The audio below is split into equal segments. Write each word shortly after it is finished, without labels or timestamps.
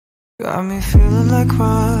Got me feeling like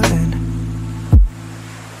running,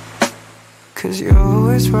 'cause you're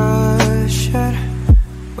always rushing,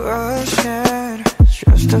 rushing.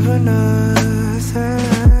 Stressed over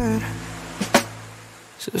nothing,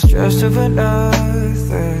 so stressed over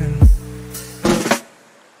nothing.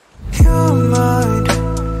 Your mind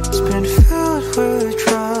has been filled with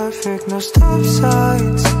traffic, no stop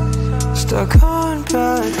signs, stuck on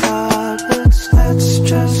bad habits. Let's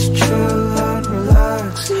just chill and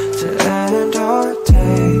relax to end our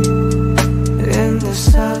day in the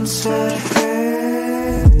sunset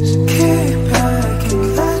haze. Keep back and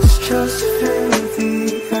let's just feel the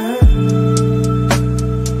air.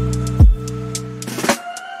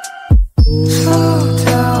 Slow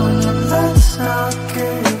down and let's not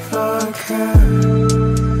give a care.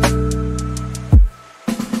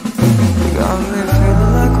 You got me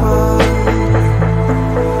feeling like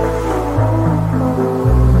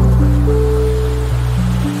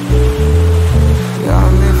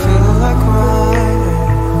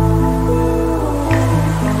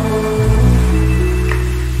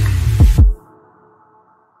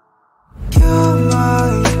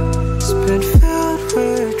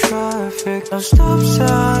no stop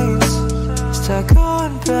signs, stuck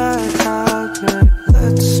on bad habit.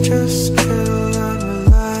 Let's just chill and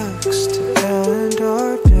relax to end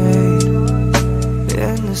our day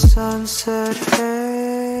in the sunset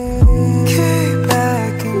haze. Kick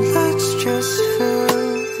back and let's just feel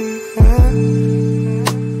the air.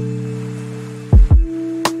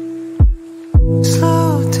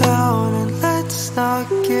 Slow down and let's not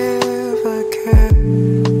give a care.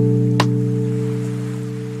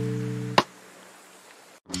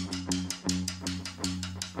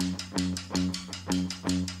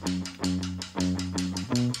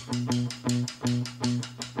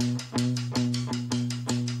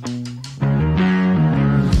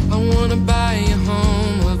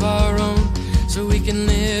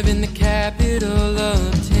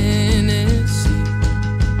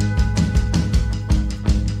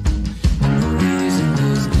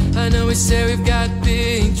 We say we've got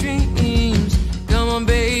big dreams. Come on,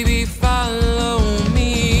 baby, follow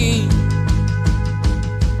me.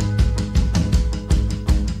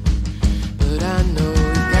 But I know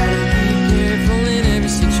you gotta be careful in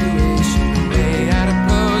every situation. Weigh out of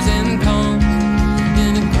pros and cons.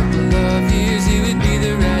 In a couple of years, it would be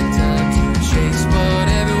the right time to chase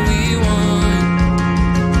whatever we want.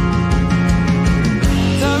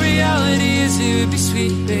 The reality is it would be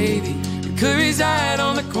sweet, baby. We could reside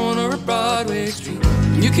on the corner of Broadway Street.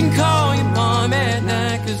 You can call your mom at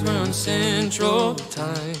night, 'cause we're on Central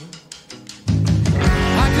Time.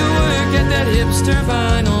 I could work at that hipster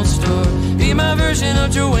vinyl store, be my version of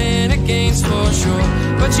Joanna Gaines for sure.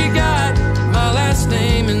 But you got my last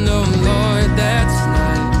name, and oh Lord, that's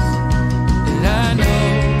nice. And I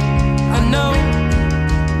know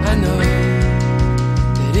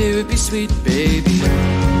that it would be sweet, baby.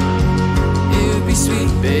 It would be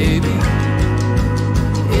sweet, baby.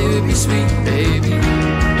 It would be sweet, baby.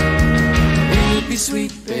 It would be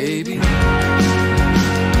sweet, baby.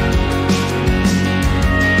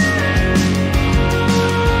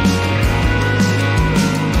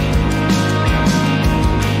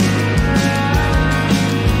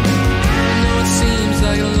 I know it seems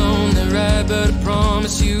like a lonely ride, but I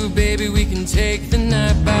promise you, baby, we can take the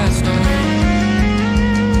night by storm.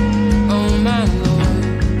 Oh my Lord,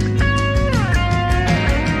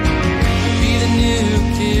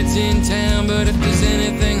 kids in town, but if there's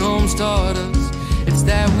anything home's taught us, it's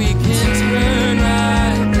that we can turn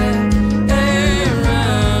right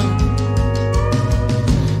around.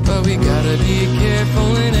 But we gotta be careful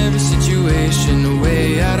in every situation,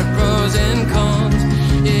 weigh out of pros and cons.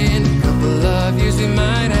 Yeah, in a couple of years we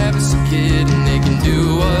might have us a kid, and they can do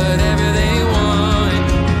whatever they want.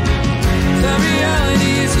 The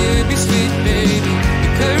reality is it'd be sweet, baby. We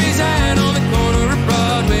could reside on the corner of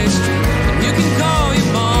Broadway Street. You can call your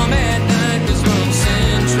mom at night, 'cause we're on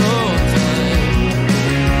Central Time.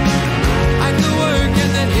 I could work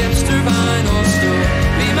at that hipster vinyl store,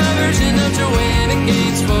 be my version of Joanna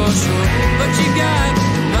Gaines for sure. But you got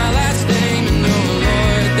my last name, and oh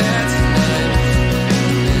Lord, that's nice.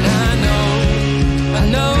 And I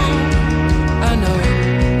know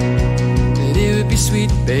that it would be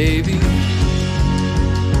sweet, baby.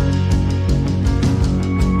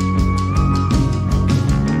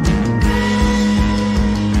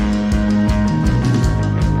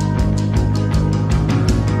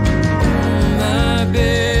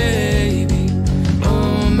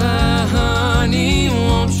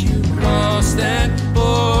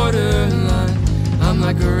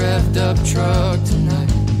 Like a revved up truck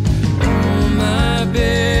tonight. Oh my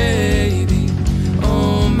baby,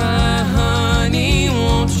 oh my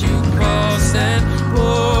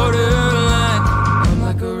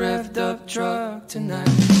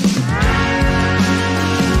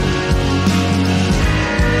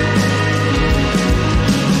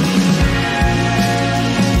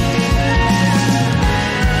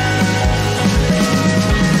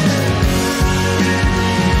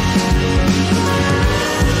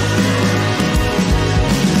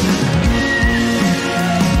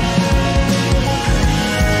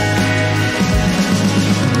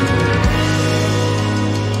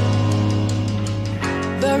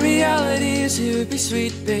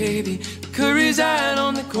sweet, baby. We could reside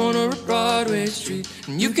on the corner of Broadway Street,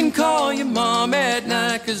 and you can call your mom at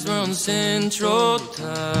night, 'cause we're on Central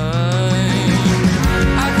Time.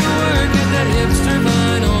 I could work at that hipster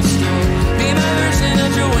vinyl store, be my version of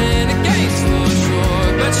Joanna Gates for sure.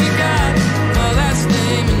 But you got my last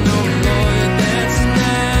name and no lawyer, that's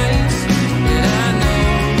nice. And I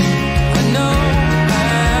know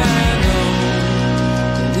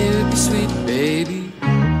that it would be sweet, baby.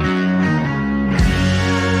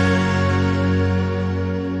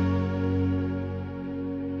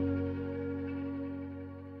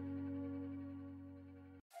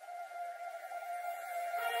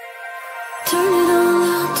 Turn it all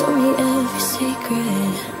out, told me every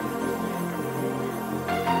secret.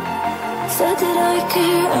 Said that I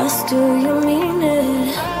care, asked do you mean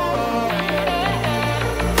it?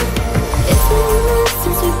 It's been months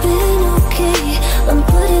since we've been okay. I'm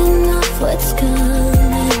putting off what's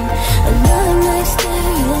coming. Another night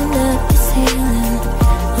staring at the ceiling.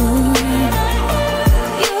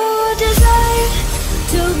 You deserve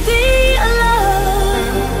to be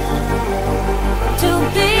alone, to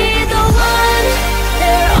be the one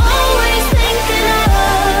they're always thinking of.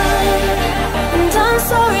 And I'm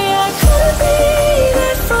sorry I couldn't be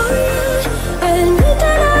there for you. I admit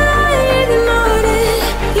that I ignored it.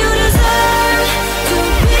 You deserve to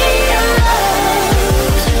be alone.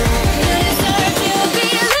 You deserve to be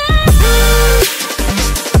alone.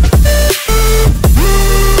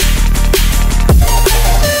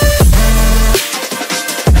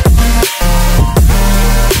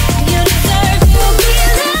 You deserve to be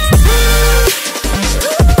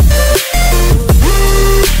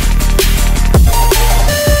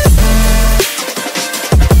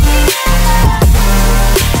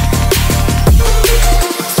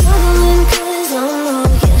struggling 'cause I'm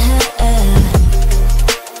all you had.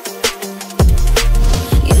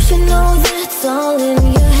 You should know that's all in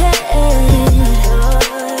your head.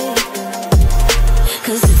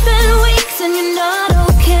 'Cause it's been weeks and you're not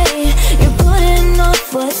okay. You're putting off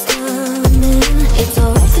what's coming. It's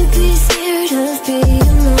alright to be scared of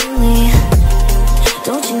being lonely.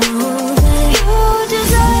 Don't you know that you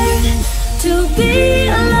deserve to be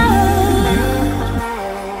alone,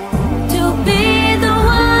 to be the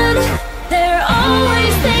one they're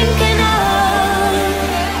always thinking of.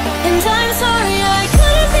 And I'm sorry I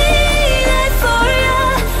couldn't be there for you.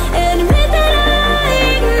 Admit that I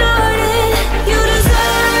ignored it. You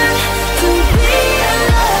deserve to be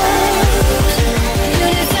alone. You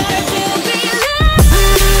deserve to be alone.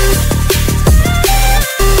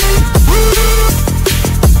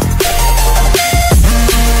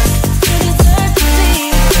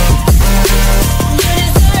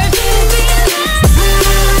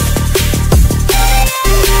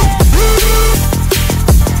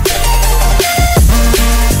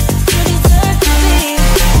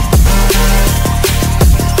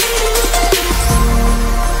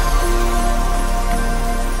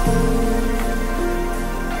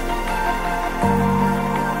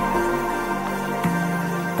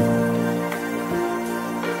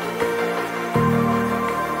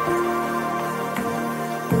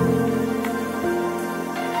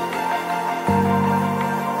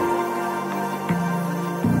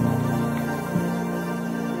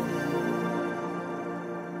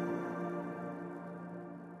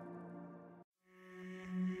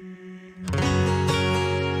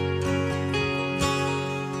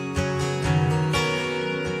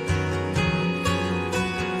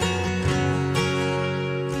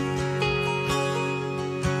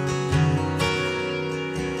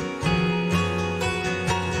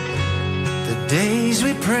 Days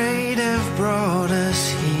we prayed have brought us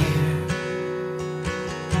here.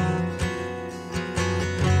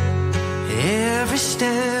 Every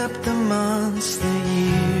step, the months, the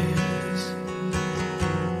years.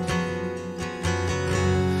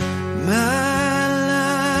 My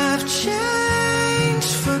life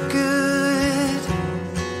changed for good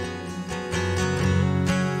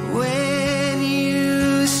when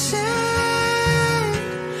you said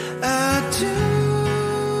I do.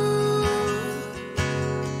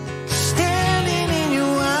 Standing in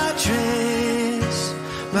your white dress,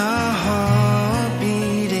 my heart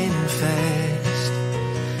beating fast.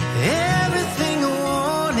 Everything I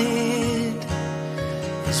wanted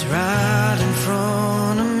is right in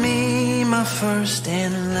front of me, my first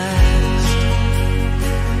and last.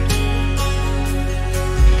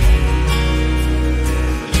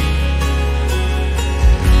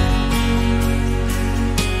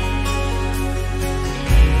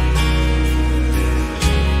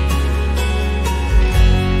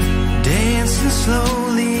 Dancing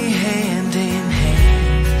slowly hand in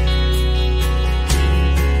hand.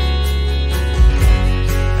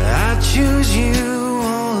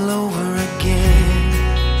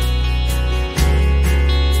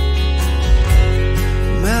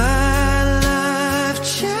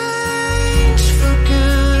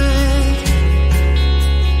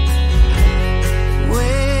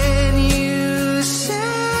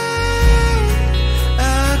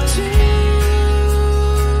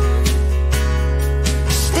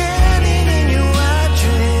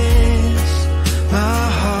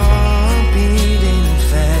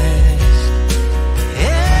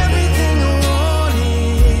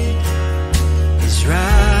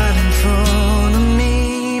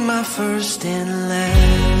 first and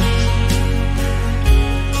last.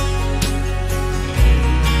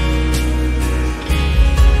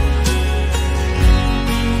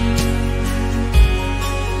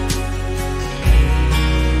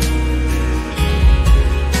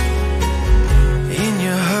 In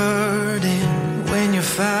your hurting, when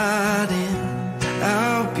you're fighting,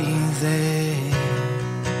 I'll be there.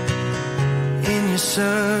 In your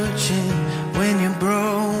searching, when you're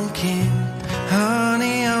broken,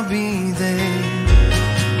 honey, I'll be there.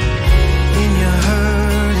 In your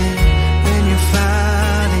hurting, when you're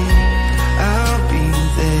fighting, I'll be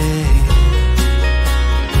there.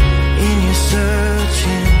 In your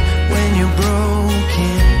searching, when you're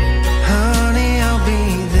broken, honey, I'll be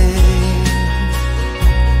there.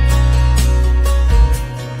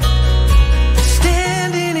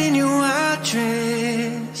 Standing in your white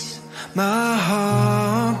dress, my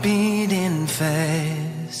heart beating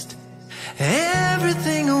fast.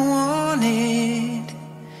 Everything I wanted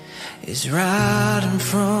is right in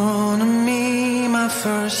front of me, my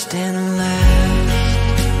first and last.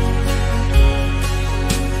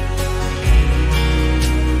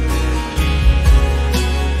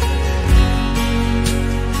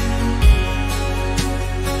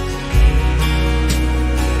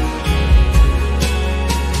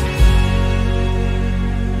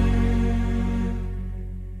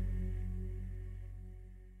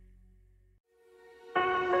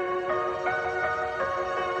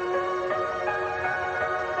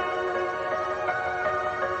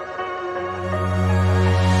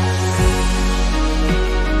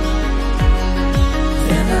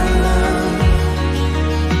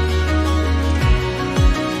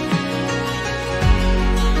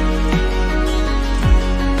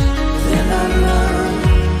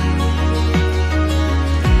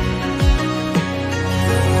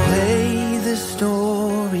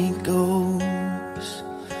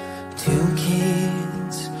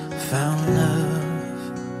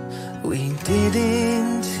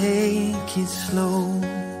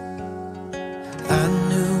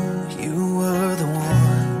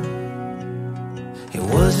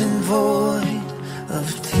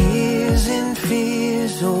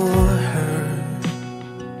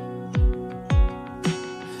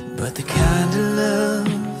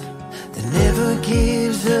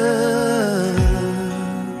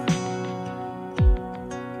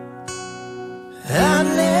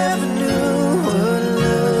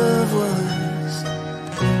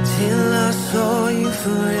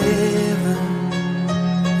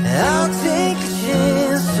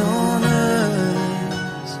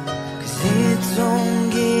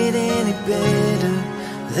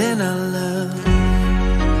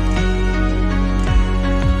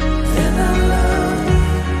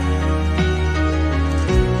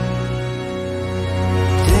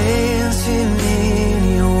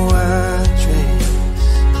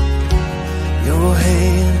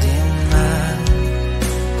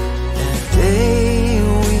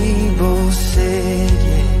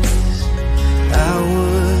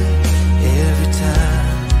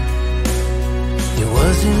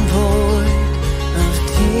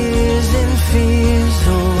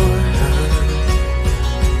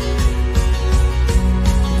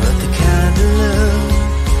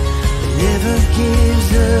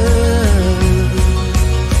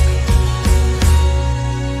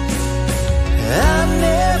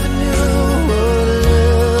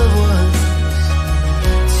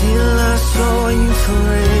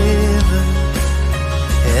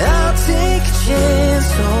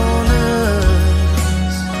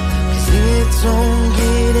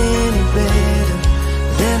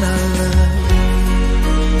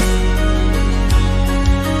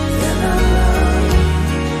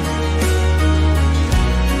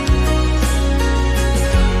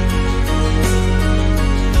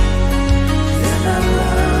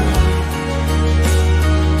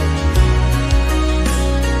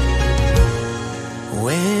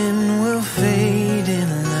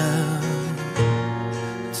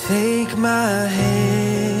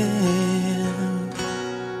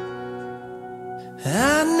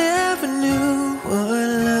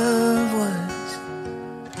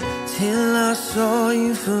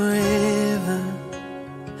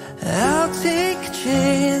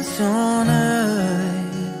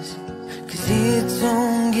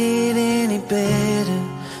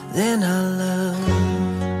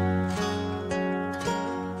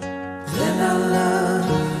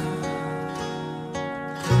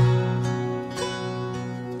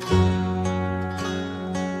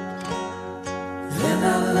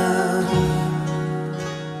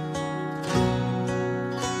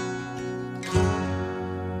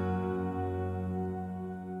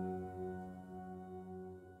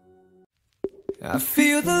 I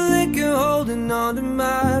feel the liquor holding on to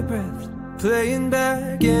my breath, playing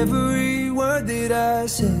back every word that I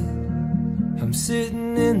said. I'm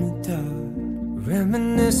sitting in the dark,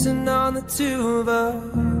 reminiscing on the two of us.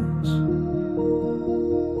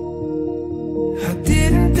 I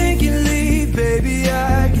didn't think you'd leave, baby,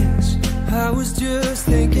 I guess I was just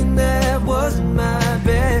thinking that wasn't my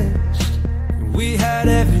best. We had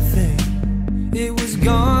everything, it was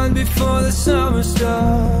gone before the summer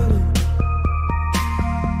started.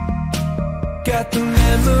 Got the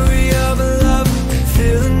memory of a love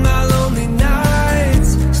filling my lonely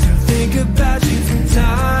nights. Still think about you from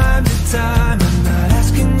time to time. I'm not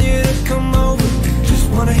asking you to come over, just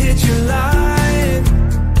wanna hit your line,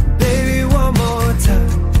 baby, one more time.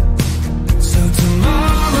 So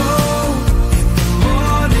tomorrow in the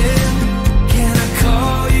morning, can I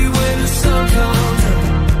call you when the sun comes up?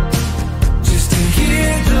 Just to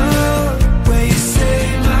hear the way you say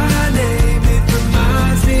my name, it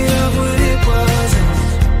reminds me of when it was us.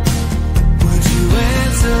 Would you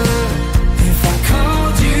answer if I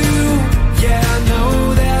called you? Yeah, I know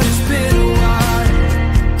that it's been a while.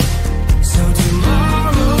 So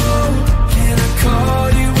tomorrow, can I call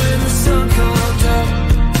you when the sun comes up?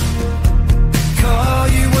 Call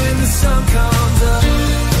you when the sun comes up.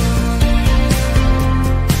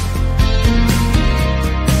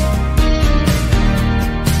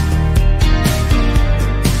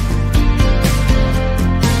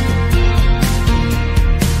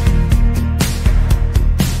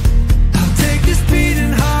 I'll take this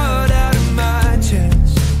beating heart out of my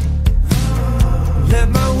chest, let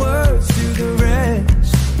my words do the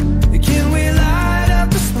rest. Can we light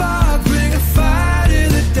up a spark, bring a fire to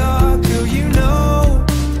the dark? Girl, you know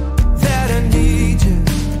that I need you.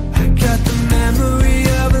 I got the memory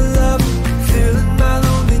of a love filling my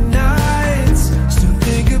lonely nights. Still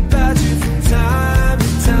think about you from time to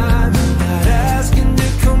time. I'm not asking to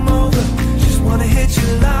come over, just wanna hit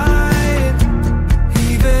your line,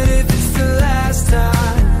 even if it's the last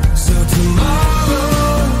time. So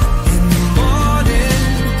tomorrow in the morning,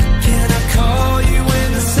 can I call you when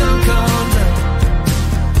the sun comes up?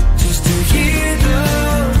 Just to hear the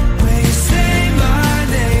way you say my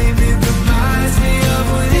name, it reminds me of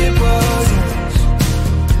when it was us.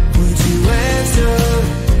 Would you answer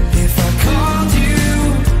if I called you?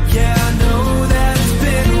 Yeah, I know that it's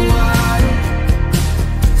been a while.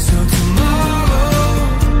 So tomorrow,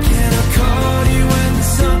 can I call you when the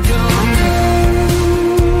sun comes up?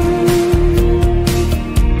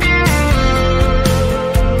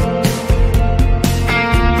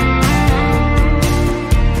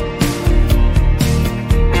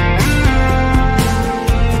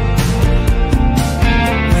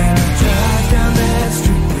 When I drive down that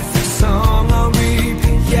street with the song on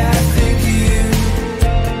repeat, yeah, I think of you.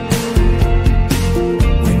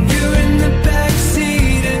 When you're in the back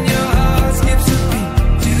seat and your heart skips a beat,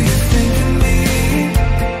 do you think of me?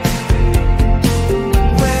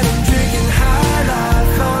 When I'm drinking high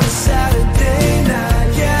life on a Saturday night,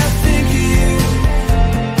 yeah, I think of you.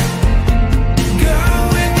 Girl,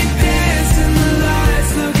 when you dance in the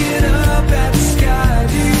lights, looking up at the sky,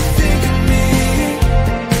 do you think of me?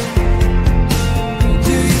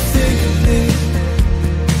 Do you think of me?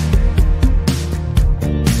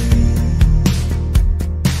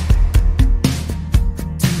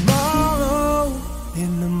 Tomorrow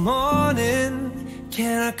in the morning,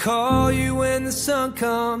 can I call you when the sun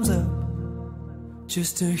comes up?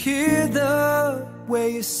 Just to hear the way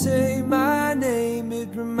you say my name, it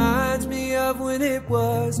reminds me of when it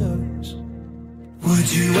was us.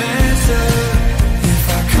 Would you answer if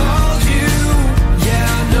I called you? Yeah,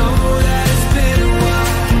 I know that it's been a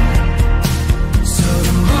while. So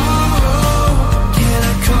tomorrow, can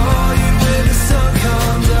I call you when the sun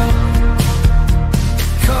comes up?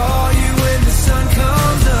 Call you when the sun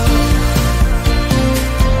comes up.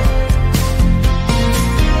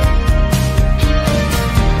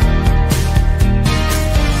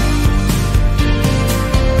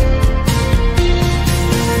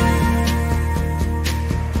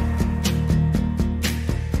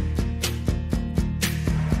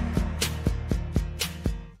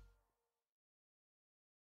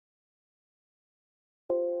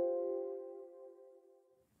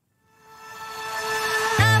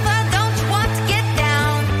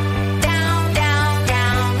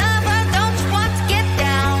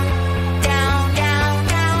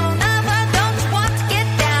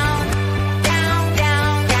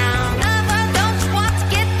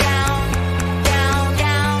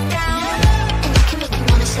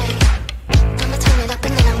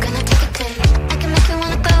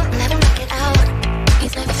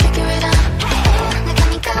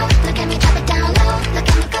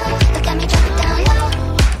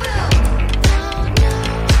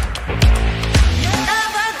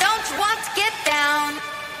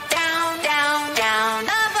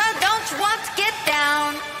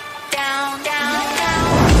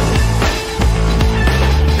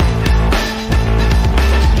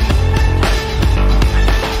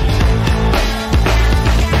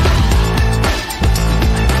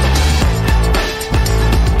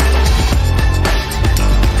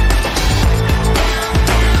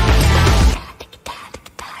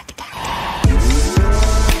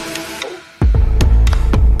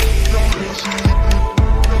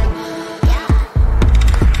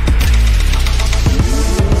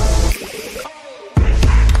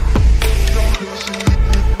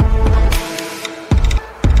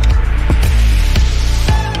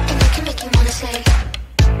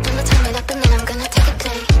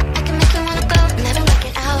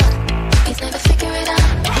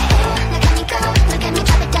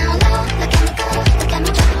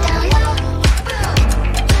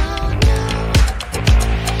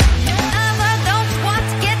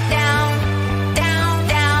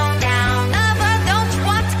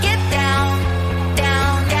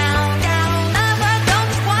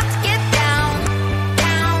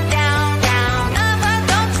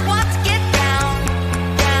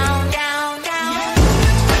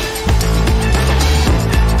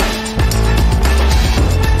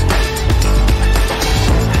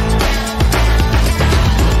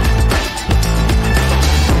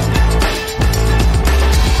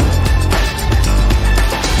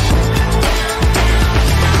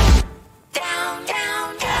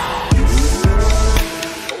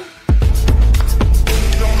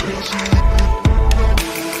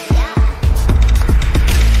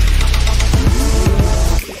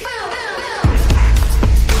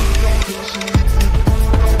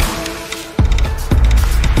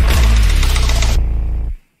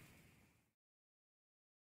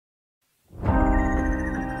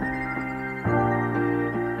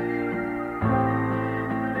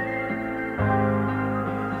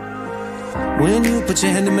 When you put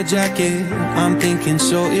your hand in my jacket, I'm thinking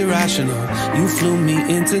so irrational. You flew me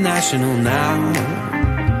international now.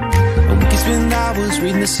 And we can spend hours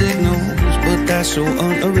reading the signals, but that's so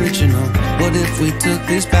unoriginal. What if we took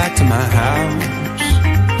this back to my house?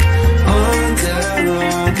 Under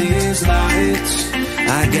all these lights,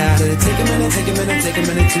 I gotta take a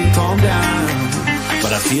minute to calm down.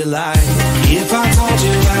 But I feel like if I told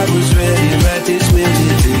you I was ready right this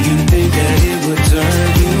minute, do you think that it would turn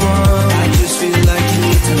you on? I just feel like you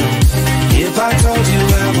need to know. If I told you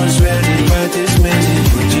I was ready right this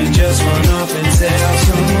minute, would you just run off and tell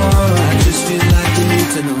someone? I just feel like you need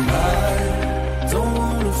to know. I don't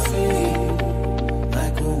wanna feel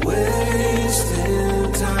like we're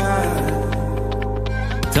wasting time.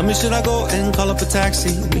 Tell me, should I go and call up a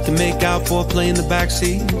taxi? We can make out for a play in the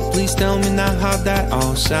backseat. Please tell me now how that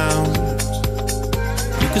all sounds.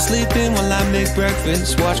 You can sleep in while I make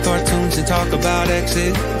breakfast, watch cartoons and talk about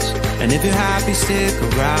exits. And if you're happy, stick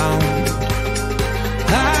around.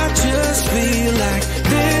 I just feel like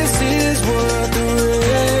this is worth the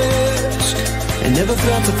risk. I never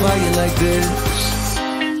felt a fire like this.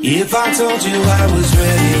 If I told you I was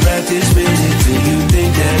ready right this minute, do you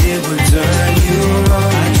think that it would turn you on?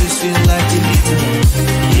 I just feel like you need to know.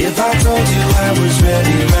 If I told you I was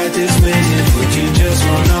ready right this minute, would you just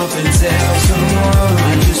run off and tell someone?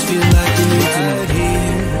 I just feel like you need to know. Right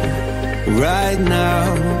here, right now,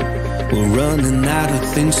 we're running out of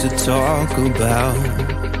things to talk about.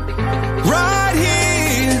 Right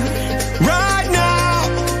here, right now,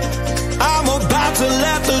 I'm about to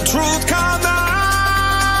let the truth come out.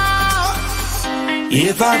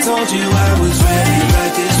 If I told you I was ready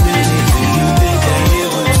right this minute, do you think that it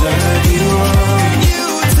would turn you on? You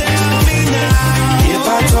tell me now. If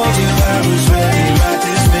I told you I was ready right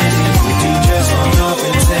this minute, would you just run off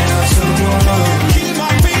and tell someone? Keep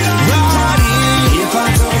my feet on the ground. If I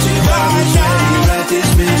told you I was ready right this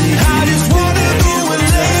minute, I just wanna do and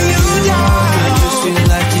lay you down. I just feel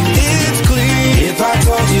like you need to know. If I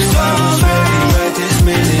told you I was ready right this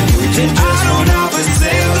minute, would you just run off and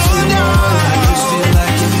tell someone?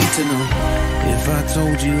 To know. If I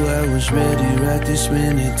told you I was ready right this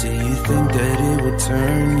minute, do you think that it would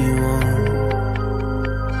turn you on?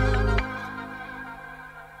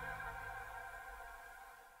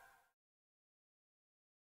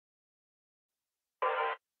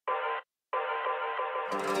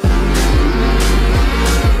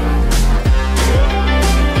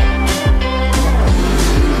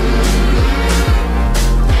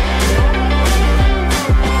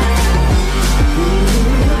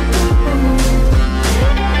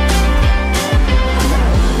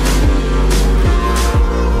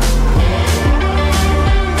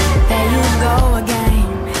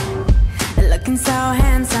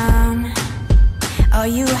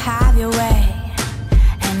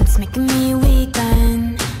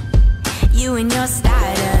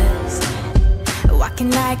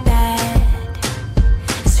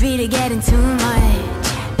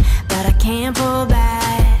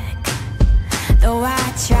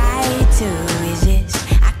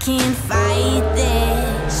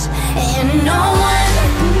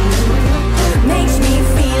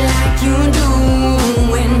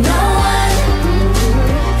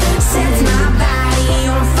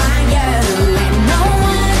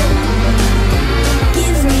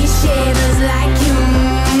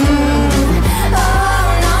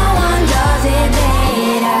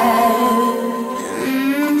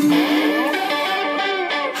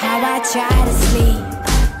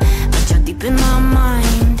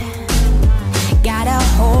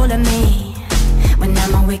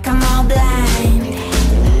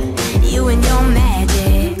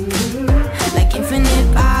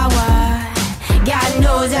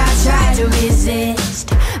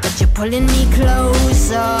 pulling me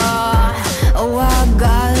closer. Oh, I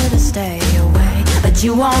gotta stay away, but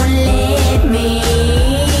you won't let me.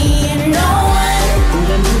 No one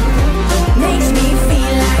makes me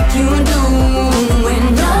feel like you do, and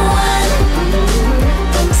no one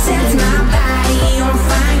sets my body on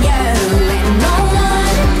fire, and no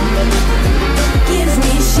one gives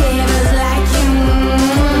me shivers like you.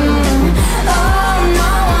 Oh,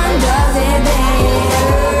 no one does it better.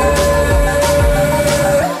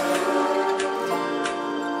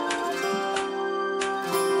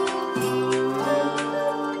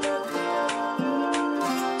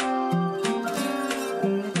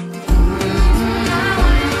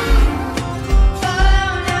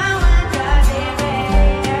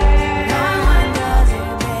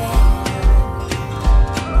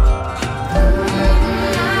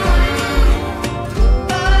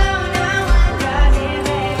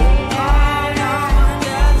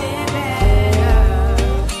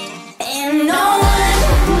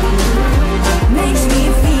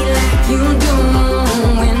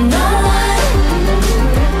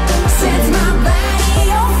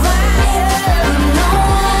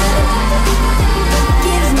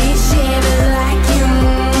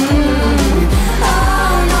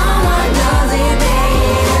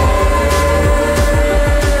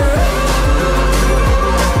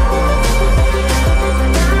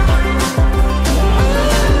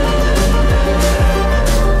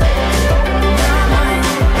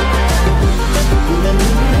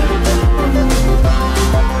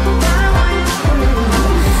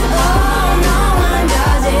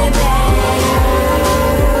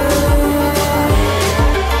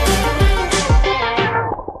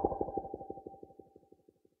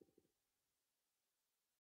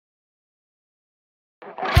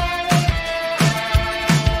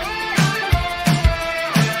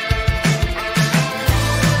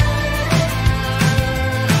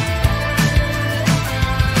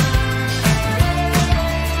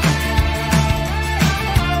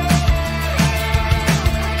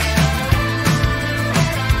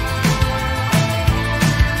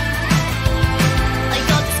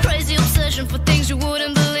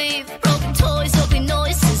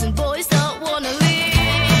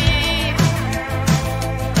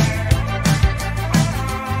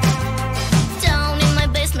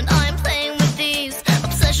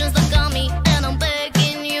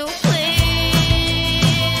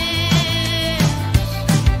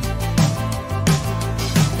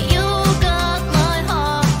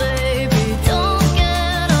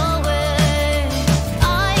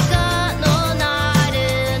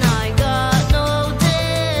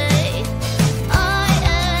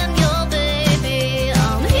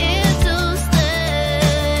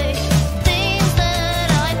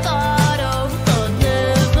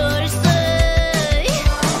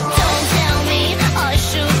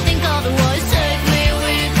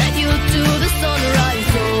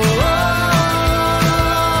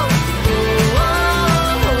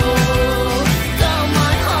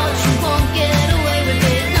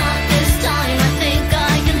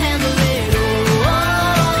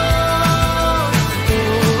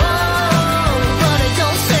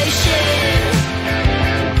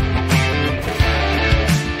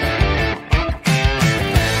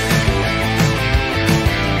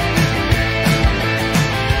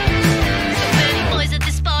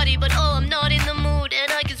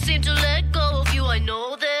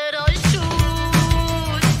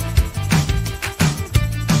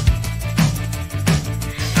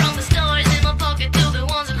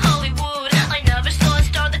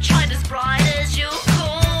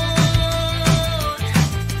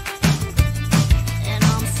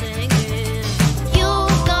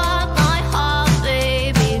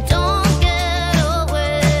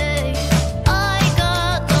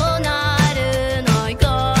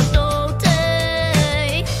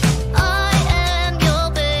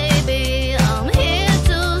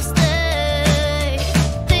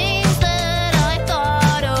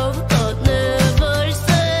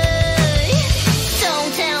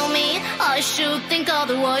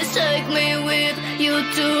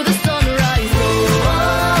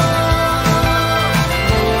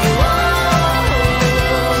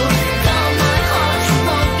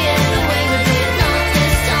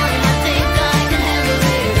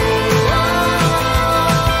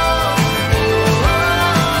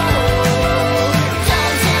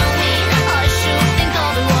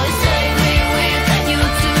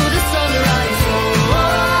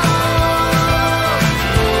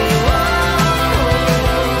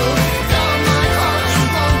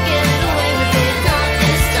 Won't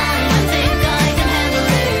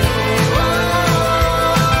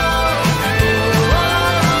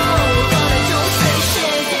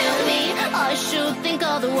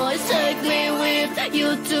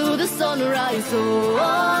you to the sunrise. Oh,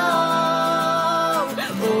 oh,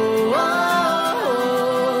 oh,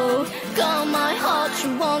 oh. Got my heart,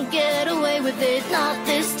 you won't get away with it. Not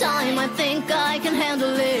this time, I think I can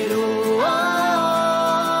handle it. Oh,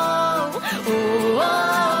 oh, oh,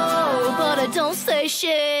 oh. But I don't say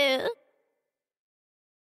shit.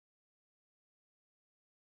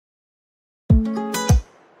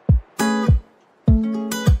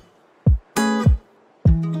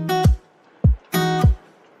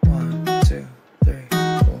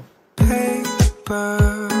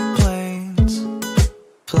 Paper planes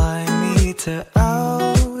fly me to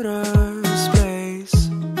outer space.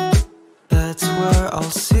 That's where I'll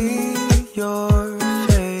see your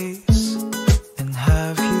face and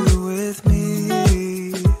have you with me.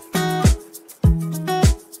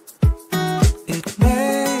 It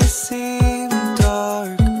may seem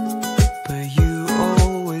dark, but you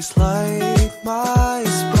always light my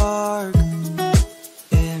spark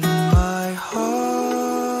in my heart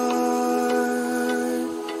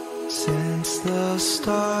since the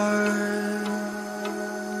start.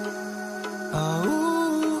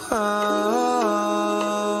 Oh, oh,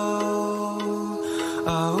 oh,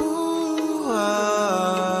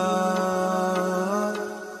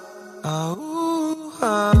 oh, oh,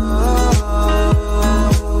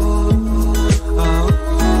 oh,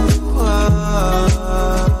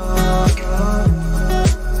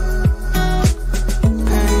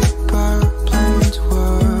 Paper planes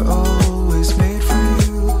were always made for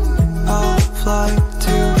you. I'll fly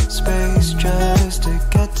to space just to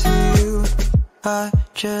get to you. I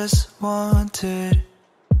just wanted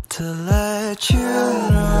to let you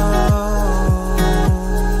know.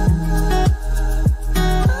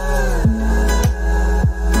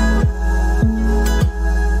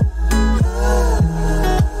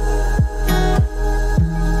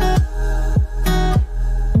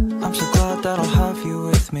 I'm so glad that I'll have you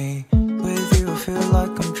with me. With you I feel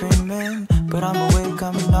like I'm dreaming, but I'm awake,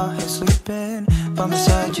 I'm not here sleeping. By my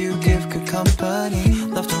side you give good company.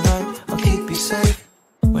 Left and right, I'll keep you safe.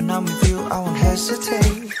 When I'm with you I won't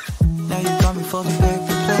hesitate. Now you got me for the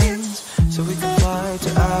paper planes, so we can fly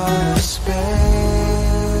to outer space.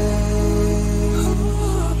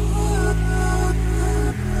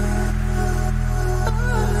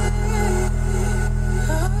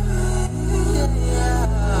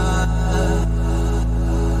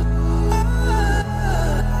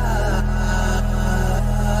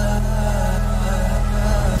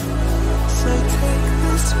 So take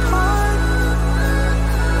this part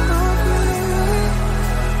of me,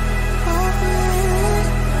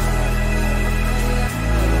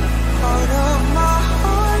 part of my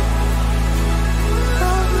heart,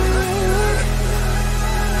 of me.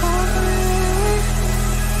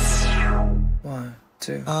 1,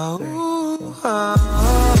 2, 3, 4.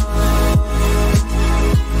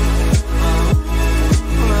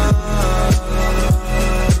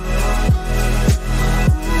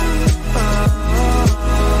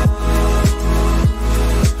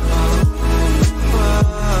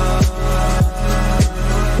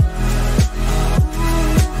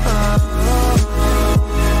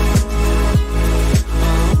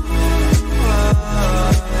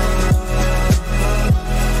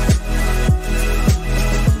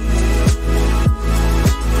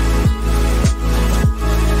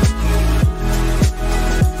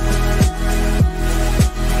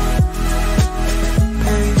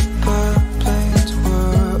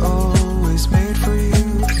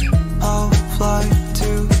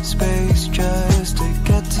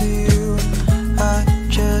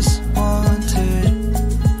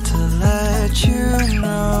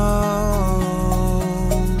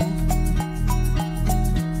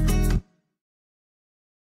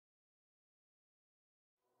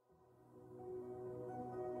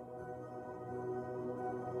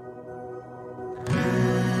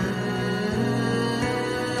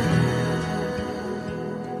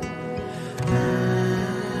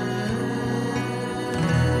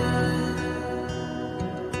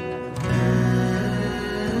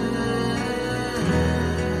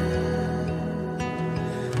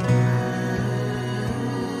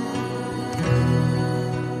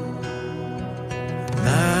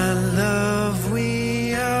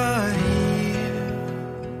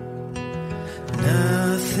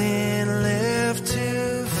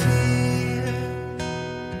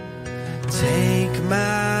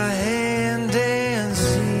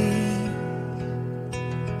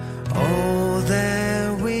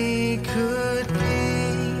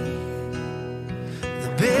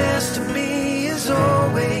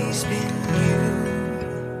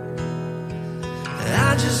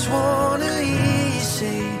 just wanna hear you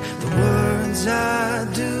say the words I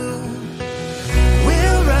do.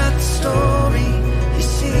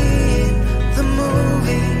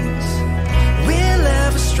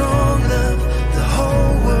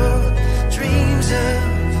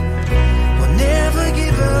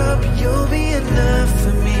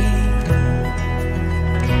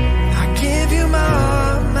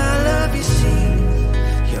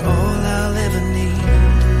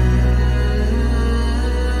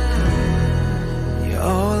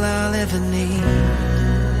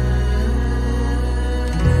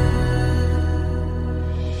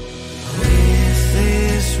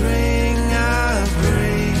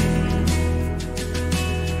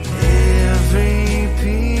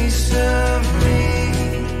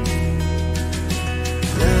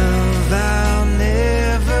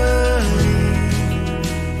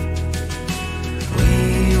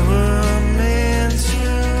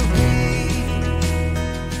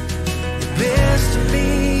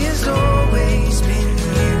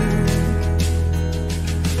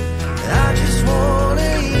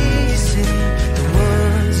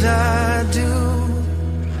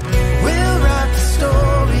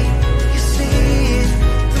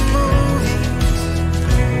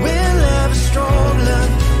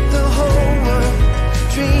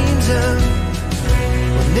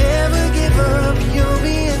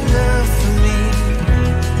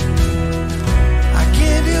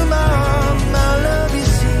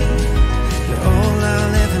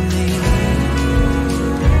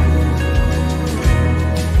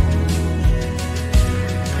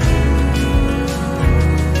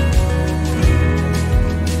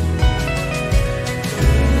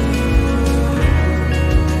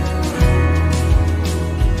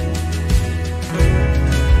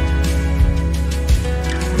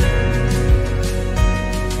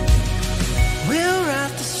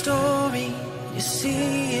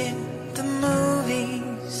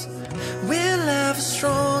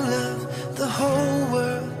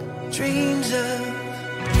 dreams of